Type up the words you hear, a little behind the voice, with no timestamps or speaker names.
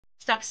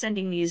stuck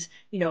sending these,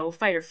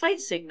 fight or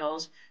flight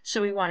signals.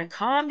 So we want to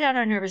calm down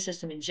our nervous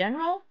system in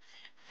general,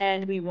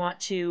 and we want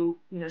to,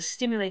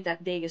 stimulate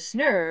that vagus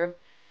nerve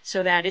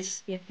so that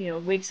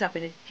wakes up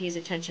and it pays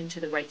attention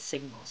to the right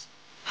signals.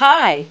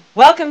 Hi,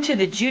 welcome to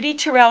the Judy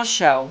Terrell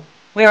Show,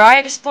 where I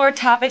explore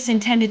topics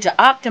intended to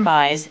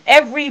optimize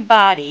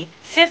everybody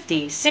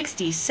 50,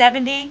 60,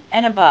 70,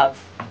 and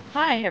above.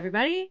 Hi,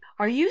 everybody.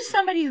 Are you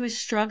somebody who is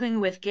struggling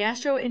with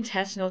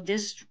gastrointestinal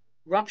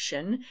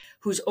disruption,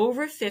 who's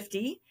over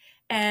 50,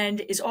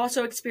 and is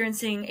also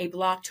experiencing a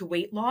block to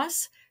weight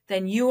loss?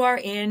 Then you are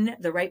in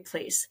the right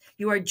place.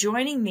 You are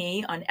joining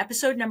me on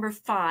episode number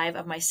 5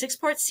 of my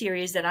 6-part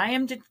series that I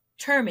am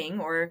determining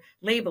or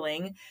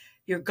labeling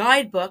your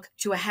guidebook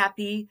to a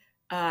happy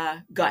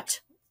gut.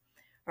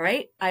 All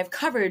right. I've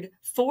covered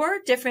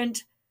 4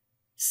 different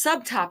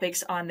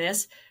subtopics on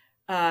this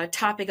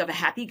topic of a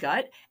happy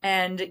gut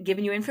and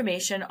given you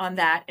information on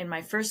that in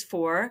my first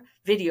 4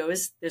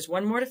 videos. There's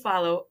one more to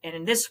follow, and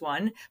in this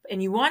one,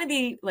 and you want to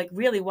be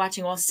really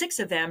watching all 6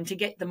 of them to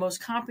get the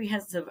most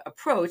comprehensive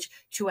approach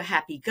to a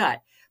happy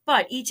gut.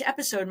 But each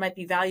episode might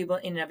be valuable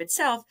in and of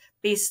itself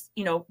based,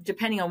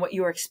 depending on what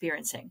you're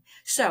experiencing.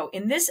 So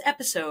in this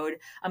episode,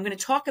 I'm going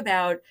to talk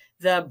about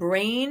the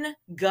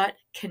brain-gut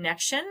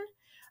connection.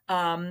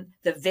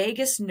 The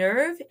vagus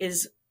nerve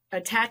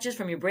attaches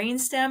from your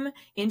brainstem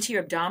into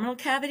your abdominal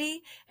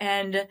cavity,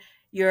 and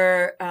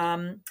your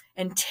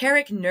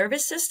enteric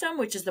nervous system,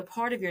 which is the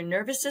part of your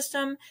nervous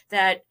system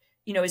that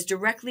is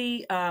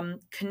directly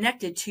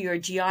connected to your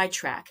GI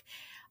tract,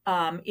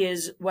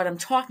 is what I'm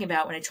talking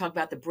about when I talk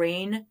about the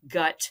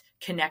brain-gut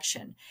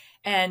connection.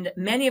 And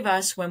many of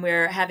us, when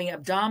we're having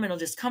abdominal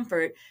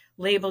discomfort,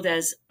 labeled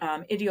as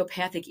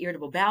idiopathic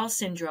irritable bowel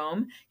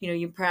syndrome,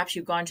 perhaps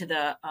you've gone to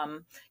the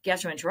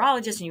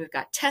gastroenterologist and you've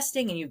got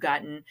testing and you've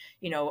gotten,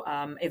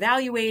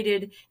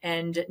 evaluated,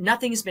 and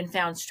nothing has been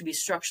found to be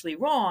structurally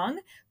wrong,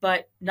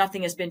 but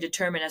nothing has been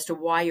determined as to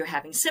why you're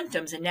having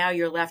symptoms. And now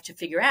you're left to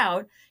figure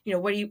out,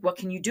 what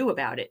can you do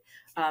about it?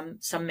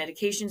 Some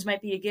medications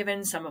might be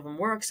given, some of them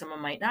work, some of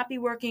them might not be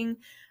working.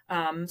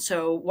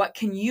 So what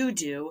can you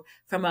do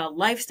from a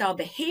lifestyle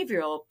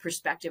behavioral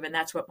perspective? And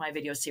that's what my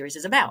video series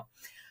is about.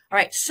 All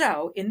right,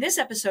 so in this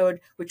episode,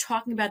 we're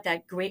talking about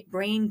that great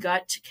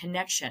brain-gut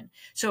connection.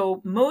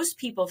 So most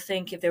people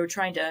think if they were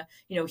trying to,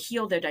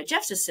 heal their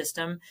digestive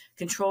system,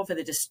 control for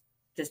the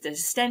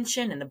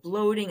distension and the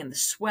bloating and the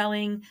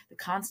swelling, the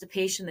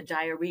constipation, the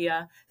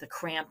diarrhea, the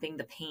cramping,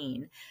 the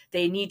pain,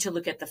 they need to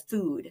look at the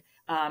food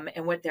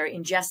and what they're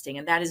ingesting.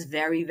 And that is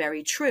very,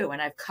 very true.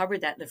 And I've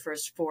covered that in the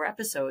first 4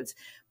 episodes.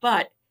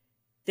 But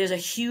there's a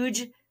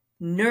huge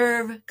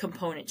nerve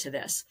component to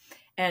this.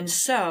 And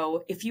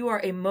so if you are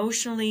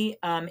emotionally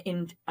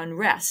in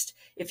unrest,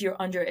 if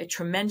you're under a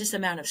tremendous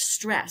amount of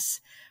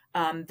stress,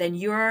 then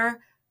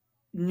your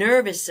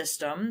nervous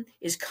system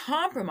is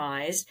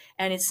compromised,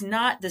 and it's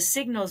not the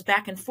signals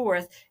back and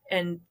forth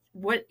and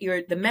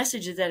the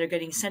messages that are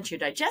getting sent to your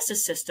digestive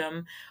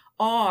system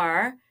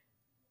are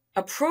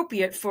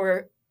appropriate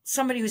for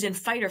somebody who's in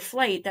fight or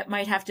flight that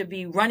might have to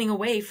be running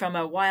away from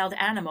a wild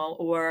animal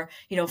or,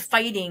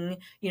 fighting,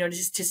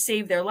 just to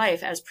save their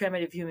life as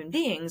primitive human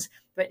beings.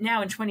 But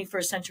now in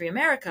 21st century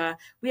America,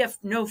 we have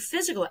no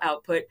physical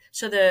output.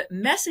 So the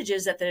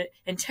messages that the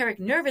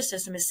enteric nervous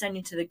system is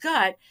sending to the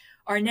gut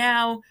are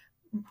now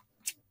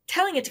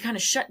telling it to kind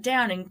of shut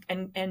down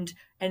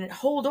and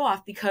hold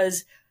off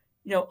because,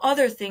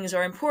 other things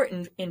are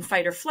important in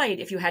fight or flight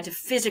if you had to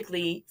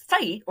physically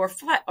fight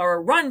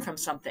or run from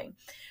something.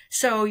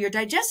 So your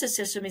digestive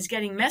system is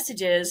getting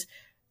messages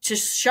to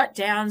shut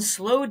down,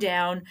 slow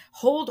down,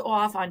 hold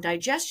off on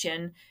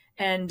digestion,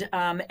 and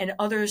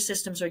other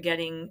systems are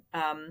getting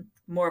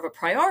more of a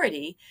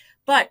priority.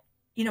 But,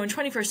 in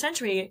 21st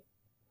century,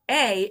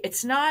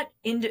 it's not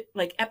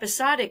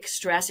episodic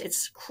stress,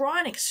 it's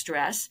chronic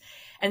stress.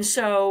 And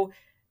so,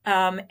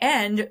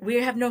 and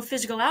we have no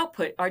physical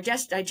output. Our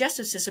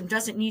digestive system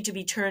doesn't need to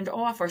be turned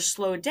off or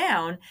slowed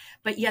down,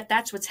 but yet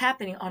that's what's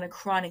happening on a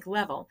chronic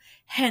level.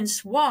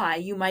 Hence why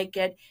you might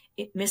get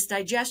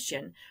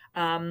misdigestion.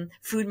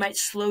 Food might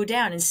slow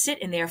down and sit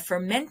in there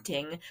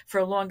fermenting for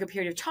a longer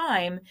period of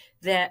time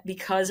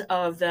because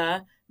of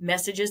the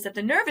messages that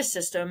the nervous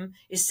system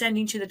is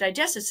sending to the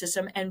digestive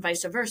system and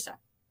vice versa.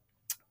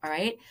 All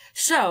right.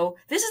 So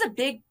this is a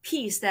big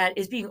piece that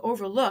is being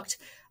overlooked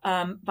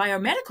by our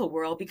medical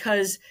world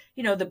because,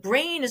 the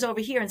brain is over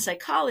here in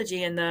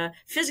psychology and the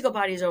physical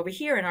body is over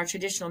here in our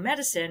traditional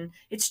medicine.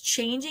 It's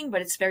changing,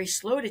 but it's very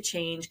slow to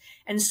change.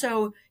 And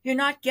so you're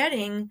not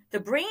getting the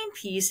brain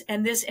piece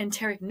and this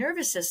enteric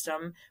nervous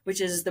system,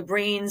 which is the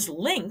brain's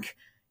link,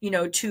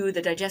 to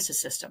the digestive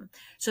system.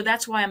 So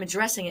that's why I'm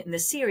addressing it in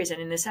this series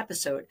and in this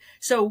episode.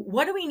 So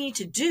what do we need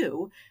to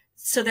do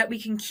so that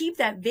we can keep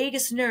that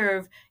vagus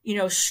nerve,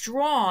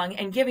 strong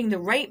and giving the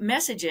right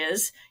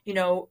messages,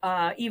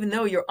 even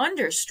though you're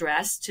under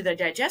stress to the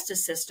digestive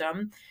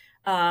system,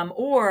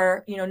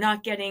 or,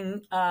 not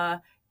getting,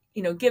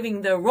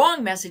 giving the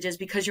wrong messages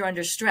because you're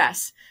under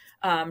stress,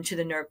 to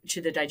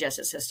the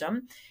digestive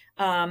system.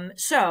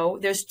 So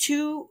there's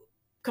 2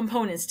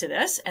 components to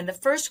this. And the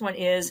first one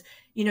is,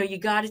 you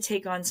got to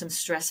take on some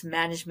stress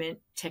management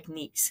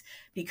techniques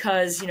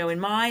because, in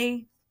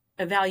my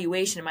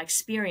evaluation and my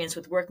experience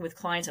with working with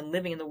clients and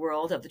living in the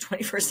world of the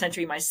 21st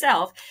century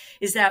myself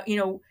is that,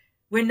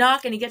 we're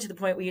not going to get to the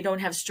point where you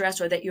don't have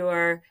stress or that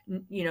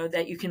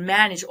that you can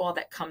manage all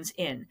that comes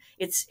in.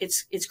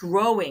 It's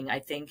growing, I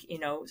think, in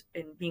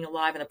being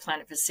alive on the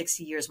planet for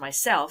 60 years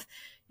myself,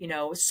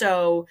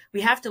 so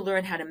we have to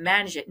learn how to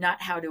manage it,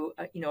 not how to,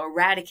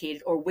 eradicate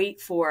it or wait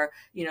for,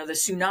 the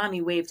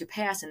tsunami wave to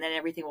pass and then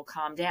everything will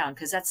calm down,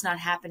 because that's not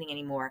happening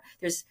anymore.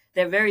 There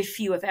are very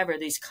few, if ever,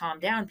 these calm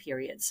down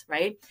periods,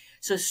 right?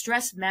 So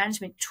stress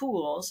management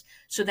tools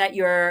so that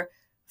your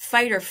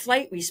fight or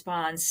flight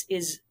response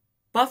is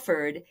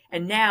buffered,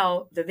 and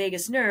now the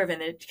vagus nerve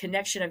and the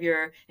connection of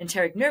your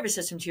enteric nervous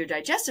system to your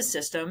digestive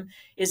system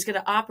is going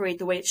to operate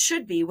the way it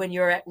should be when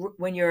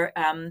you're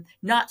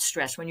not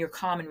stressed, when you're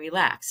calm and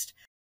relaxed.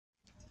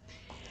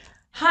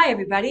 Hi,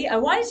 everybody. I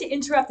wanted to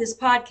interrupt this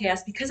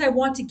podcast because I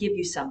want to give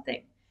you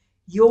something.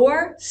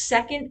 Your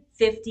Second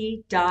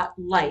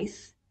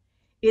 50.life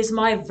is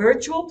my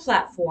virtual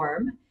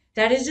platform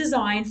that is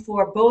designed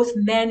for both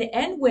men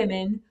and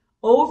women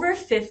over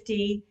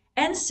 50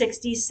 and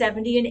 60,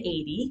 70, and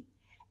 80.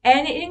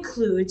 And it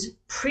includes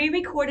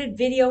pre-recorded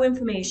video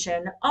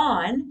information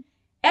on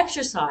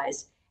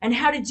exercise and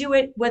how to do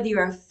it, whether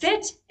you're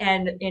fit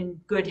and in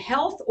good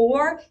health,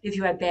 or if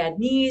you have bad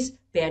knees,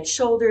 bad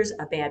shoulders,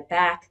 a bad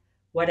back,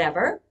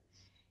 whatever.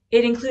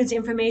 It includes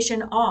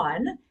information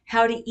on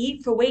how to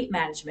eat for weight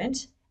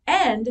management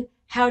and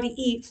how to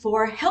eat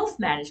for health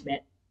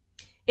management.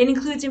 It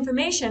includes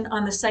information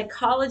on the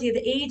psychology of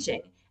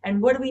aging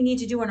and what do we need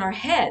to do in our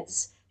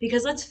heads.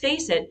 Because let's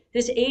face it,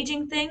 this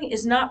aging thing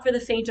is not for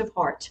the faint of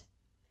heart.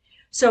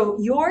 So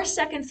your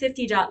Second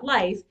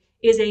 50.life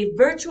is a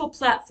virtual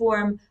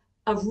platform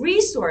of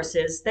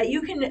resources that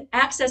you can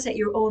access at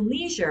your own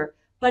leisure,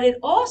 but it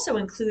also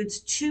includes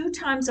 2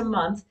 times a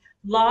month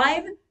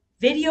live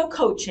video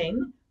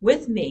coaching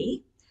with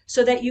me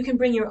so that you can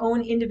bring your own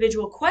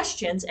individual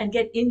questions and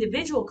get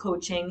individual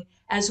coaching,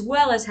 as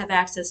well as have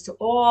access to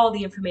all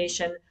the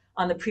information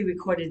on the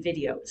pre-recorded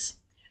videos.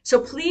 So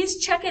please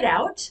check it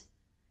out,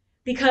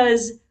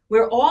 because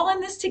we're all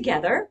in this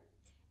together,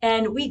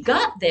 and we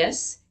got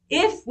this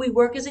if we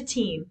work as a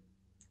team.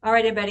 All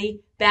right,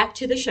 everybody, back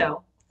to the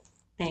show.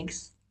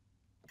 Thanks.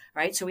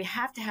 Right, so we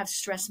have to have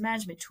stress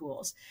management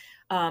tools.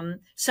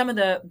 Some of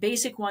the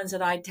basic ones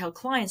that I tell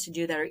clients to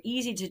do that are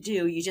easy to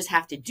do, you just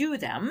have to do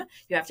them.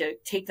 You have to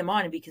take them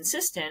on and be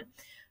consistent,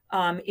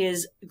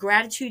 is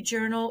gratitude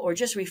journal or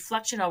just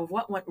reflection of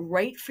what went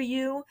right for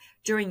you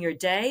during your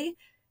day,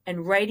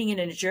 and writing it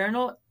in a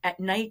journal at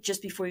night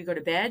just before you go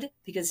to bed,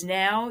 because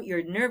now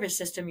your nervous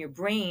system, your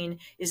brain,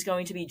 is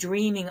going to be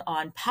dreaming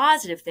on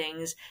positive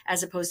things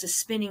as opposed to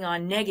spinning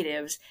on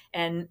negatives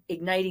and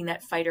igniting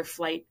that fight or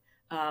flight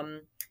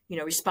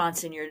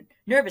response in your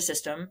nervous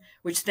system,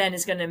 which then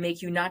is going to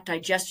make you not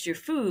digest your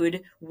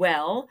food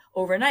well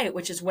overnight,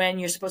 which is when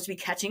you're supposed to be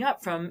catching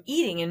up from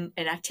eating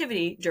and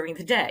activity during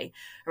the day.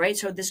 All right.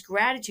 So this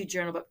gratitude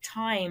journal, but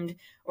timed,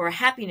 or a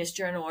happiness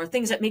journal, or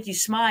things that make you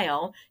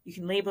smile, you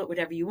can label it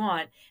whatever you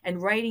want,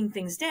 and writing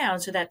things down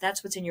so that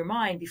that's what's in your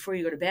mind before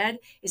you go to bed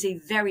is a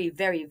very,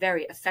 very,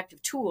 very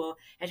effective tool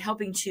at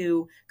helping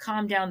to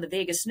calm down the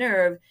vagus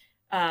nerve,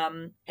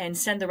 and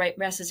send the right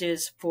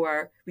messages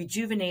for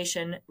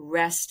rejuvenation,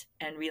 rest,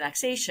 and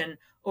relaxation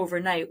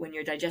overnight when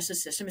your digestive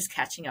system is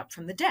catching up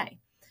from the day.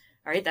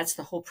 All right, that's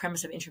the whole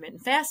premise of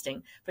intermittent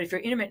fasting. But if you're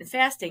intermittent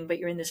fasting, but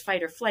you're in this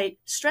fight or flight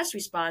stress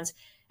response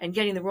and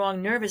getting the wrong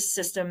nervous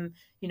system,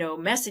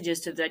 messages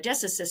to the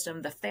digestive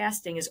system, the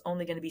fasting is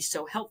only going to be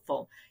so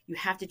helpful. You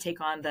have to take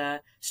on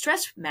the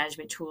stress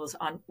management tools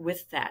on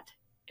with that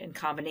in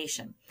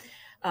combination.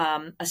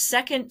 A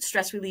second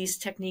stress release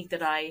technique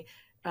that I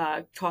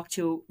talk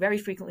to very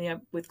frequently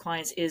with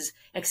clients is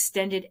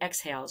extended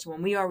exhales.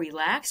 When we are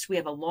relaxed, we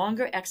have a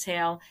longer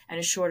exhale and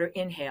a shorter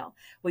inhale.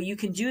 Well, you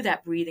can do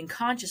that breathing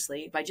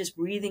consciously by just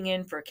breathing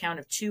in for a count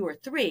of 2 or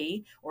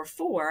 3 or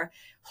 4,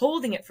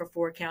 holding it for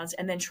 4 counts,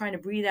 and then trying to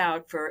breathe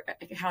out for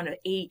a count of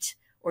 8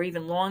 or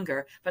even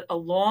longer. But a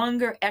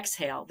longer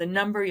exhale, the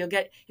number you'll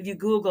get if you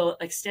Google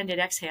extended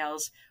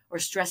exhales or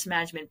stress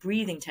management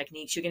breathing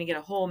techniques, you're going to get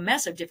a whole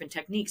mess of different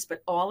techniques,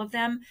 but all of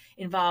them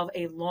involve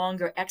a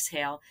longer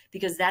exhale,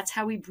 because that's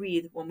how we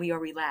breathe when we are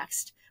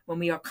relaxed, when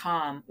we are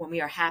calm, when we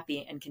are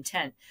happy and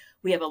content.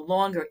 We have a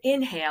longer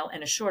inhale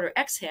and a shorter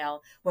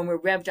exhale when we're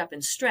revved up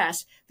in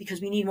stress, because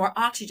we need more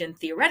oxygen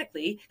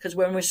theoretically, because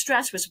when we're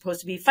stressed, we're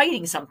supposed to be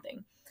fighting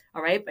something.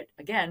 All right. But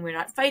again, we're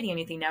not fighting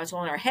anything now. It's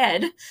all in our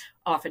head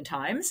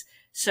oftentimes.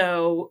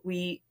 So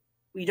we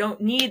don't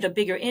need the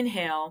bigger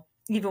inhale,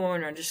 even when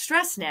we're under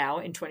stress now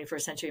in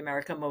 21st century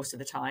America, most of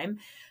the time.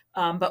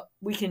 But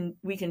we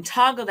can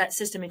toggle that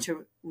system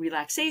into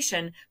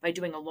relaxation by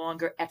doing a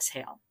longer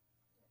exhale.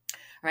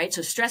 All right.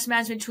 So stress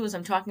management tools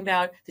I'm talking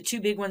about, the 2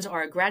 big ones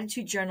are a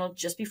gratitude journal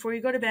just before you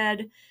go to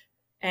bed,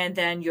 and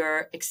then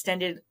your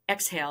extended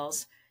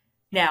exhales.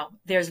 Now,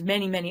 there's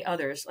many, many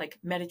others like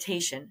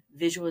meditation,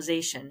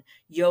 visualization,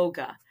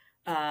 yoga,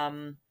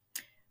 to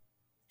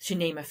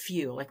name a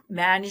few, like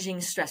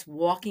managing stress,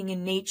 walking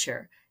in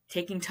nature,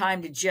 taking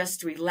time to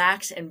just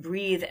relax and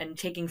breathe, and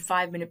taking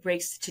 5-minute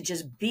breaks to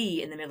just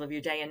be in the middle of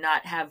your day and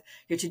not have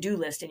your to-do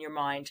list in your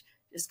mind,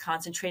 just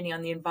concentrating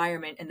on the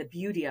environment and the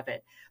beauty of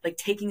it, like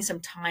taking some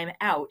time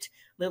out,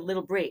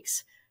 little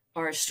breaks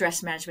are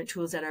stress management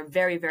tools that are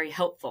very, very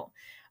helpful.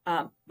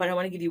 But I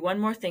want to give you one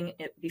more thing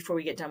before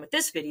we get done with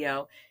this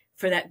video.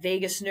 For that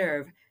vagus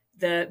nerve,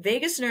 the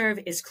vagus nerve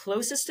is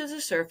closest to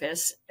the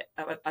surface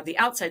of the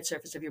outside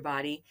surface of your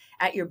body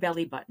at your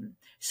belly button.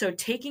 So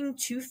taking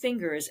 2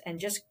 fingers and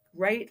just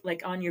right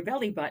like on your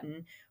belly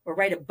button or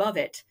right above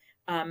it,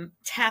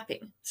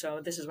 tapping. So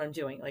this is what I'm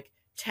doing, like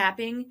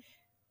tapping.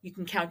 You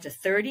can count to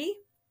 30.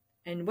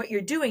 And what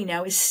you're doing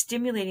now is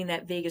stimulating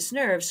that vagus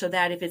nerve so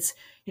that if it's,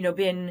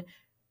 been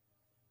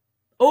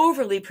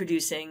overly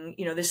producing,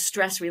 this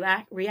stress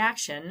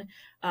reaction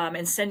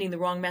and sending the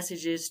wrong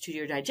messages to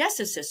your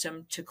digestive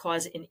system to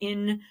cause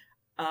an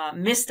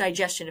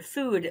misdigestion of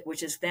food,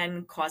 which is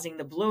then causing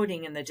the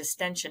bloating and the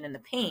distension and the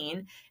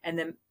pain and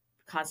the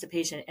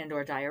constipation and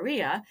or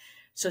diarrhea.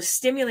 So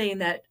stimulating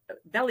that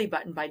belly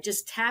button by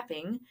just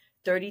tapping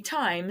 30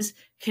 times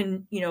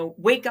can,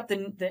 wake up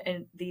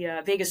the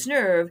vagus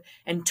nerve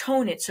and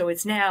tone it. So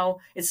it's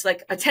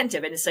like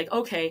attentive, and it's like,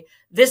 okay,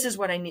 this is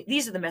what I need.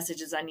 These are the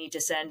messages I need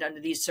to send under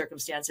these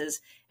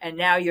circumstances. And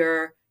now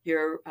you're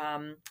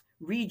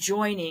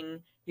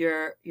rejoining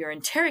your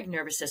enteric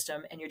nervous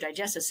system and your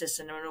digestive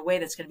system in a way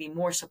that's going to be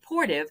more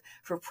supportive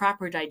for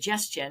proper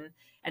digestion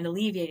and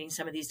alleviating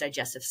some of these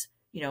digestive,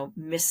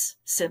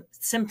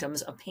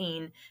 symptoms of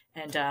pain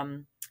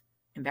and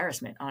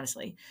embarrassment,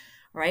 honestly.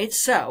 All right.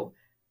 So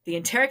the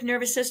enteric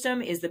nervous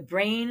system is the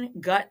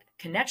brain-gut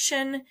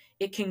connection.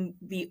 It can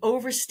be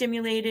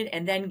overstimulated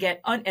and then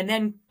get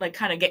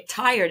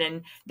tired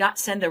and not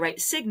send the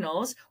right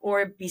signals,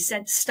 or be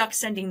stuck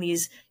sending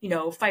these,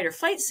 fight or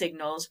flight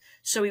signals.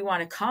 So we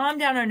want to calm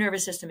down our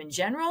nervous system in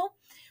general,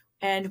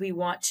 and we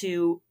want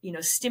to,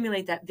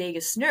 stimulate that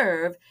vagus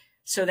nerve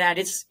so that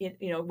it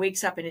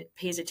wakes up and it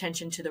pays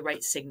attention to the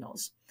right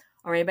signals.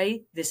 All right,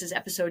 everybody, this is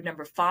episode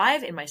number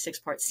 5 in my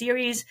 6-part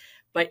series,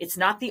 but it's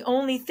not the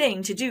only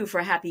thing to do for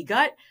a happy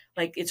gut.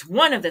 Like, it's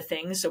one of the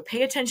things. So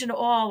pay attention to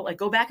all, like,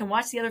 go back and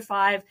watch the other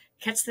 5,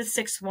 catch the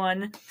 6th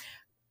one.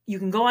 You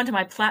can go onto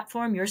my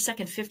platform,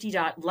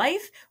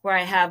 yoursecond50.life, where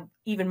I have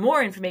even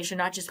more information,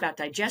 not just about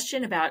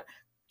digestion, about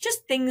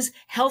just things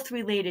health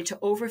related to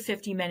over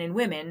 50 men and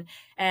women,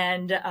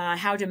 and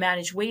how to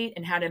manage weight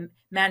and how to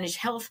manage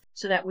health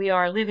so that we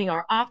are living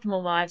our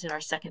optimal lives in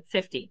our second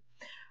 50.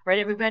 All right,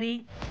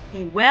 everybody,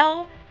 be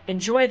well,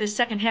 enjoy the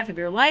second half of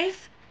your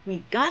life.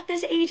 We got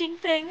this aging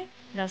thing,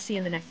 and I'll see you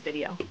in the next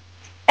video.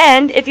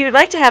 And if you'd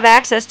like to have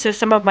access to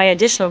some of my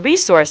additional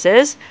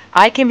resources,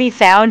 I can be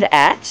found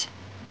at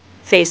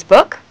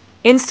Facebook,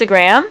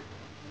 Instagram,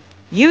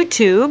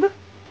 YouTube,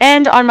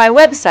 and on my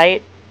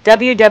website,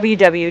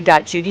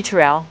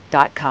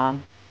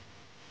 www.judyterrell.com.